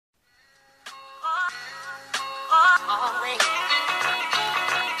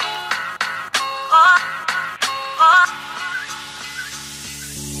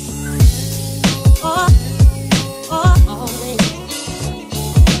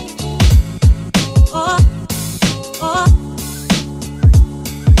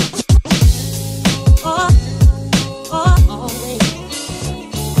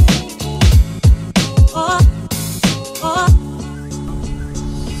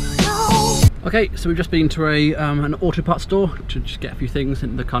Okay, so we've just been to an auto parts store to just get a few things,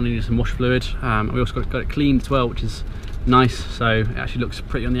 and the car needed some wash fluid. We also got it cleaned as well, which is nice. So it actually looks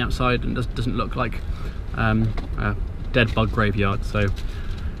pretty on the outside and doesn't look like a dead bug graveyard. So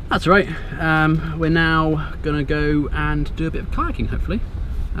that's right. We're now gonna go and do a bit of kayaking, hopefully.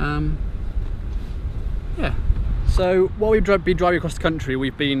 Yeah. So while we've been driving across the country,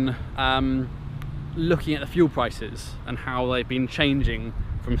 we've been looking at the fuel prices and how they've been changing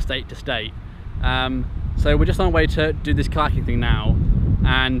from state to state. So we're just on our way to do this kayaking thing now,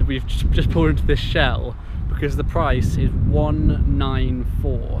 and we've just pulled into this Shell because the price is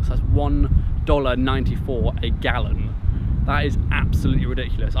 $1.94, so that's $1.94 a gallon. That is absolutely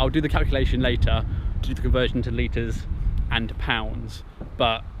ridiculous. I'll do the calculation later to do the conversion to litres and to pounds,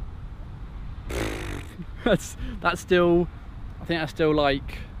 but that's still, I think that's still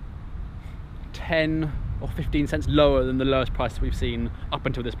like 10 or 15 cents lower than the lowest price we've seen up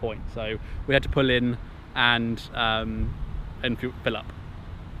until this point. So we had to pull in and fill up.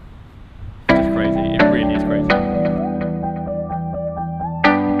 It's just crazy, it really is crazy.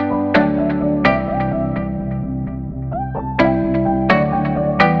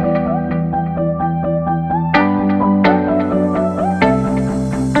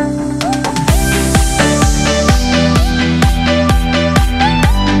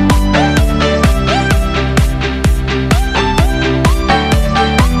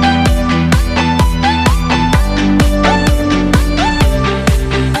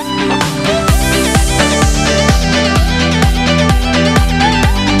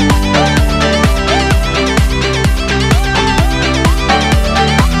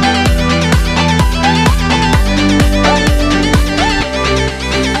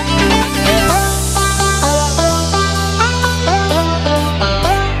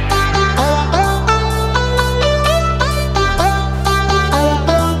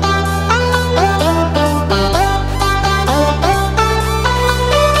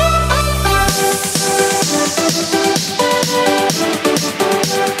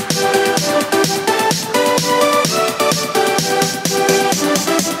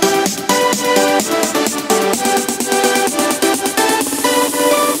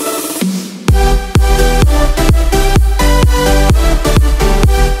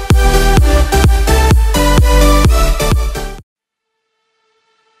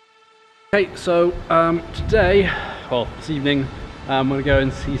 Okay, so today, well, this evening, I'm going to go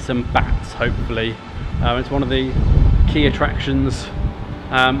and see some bats, hopefully. It's one of the key attractions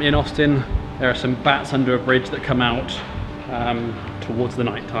in Austin. There are some bats under a bridge that come out towards the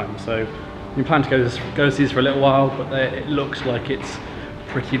night time. So we plan to go see this for a little while, but it looks like it's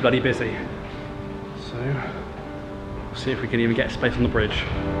pretty bloody busy. So we'll see if we can even get space on the bridge.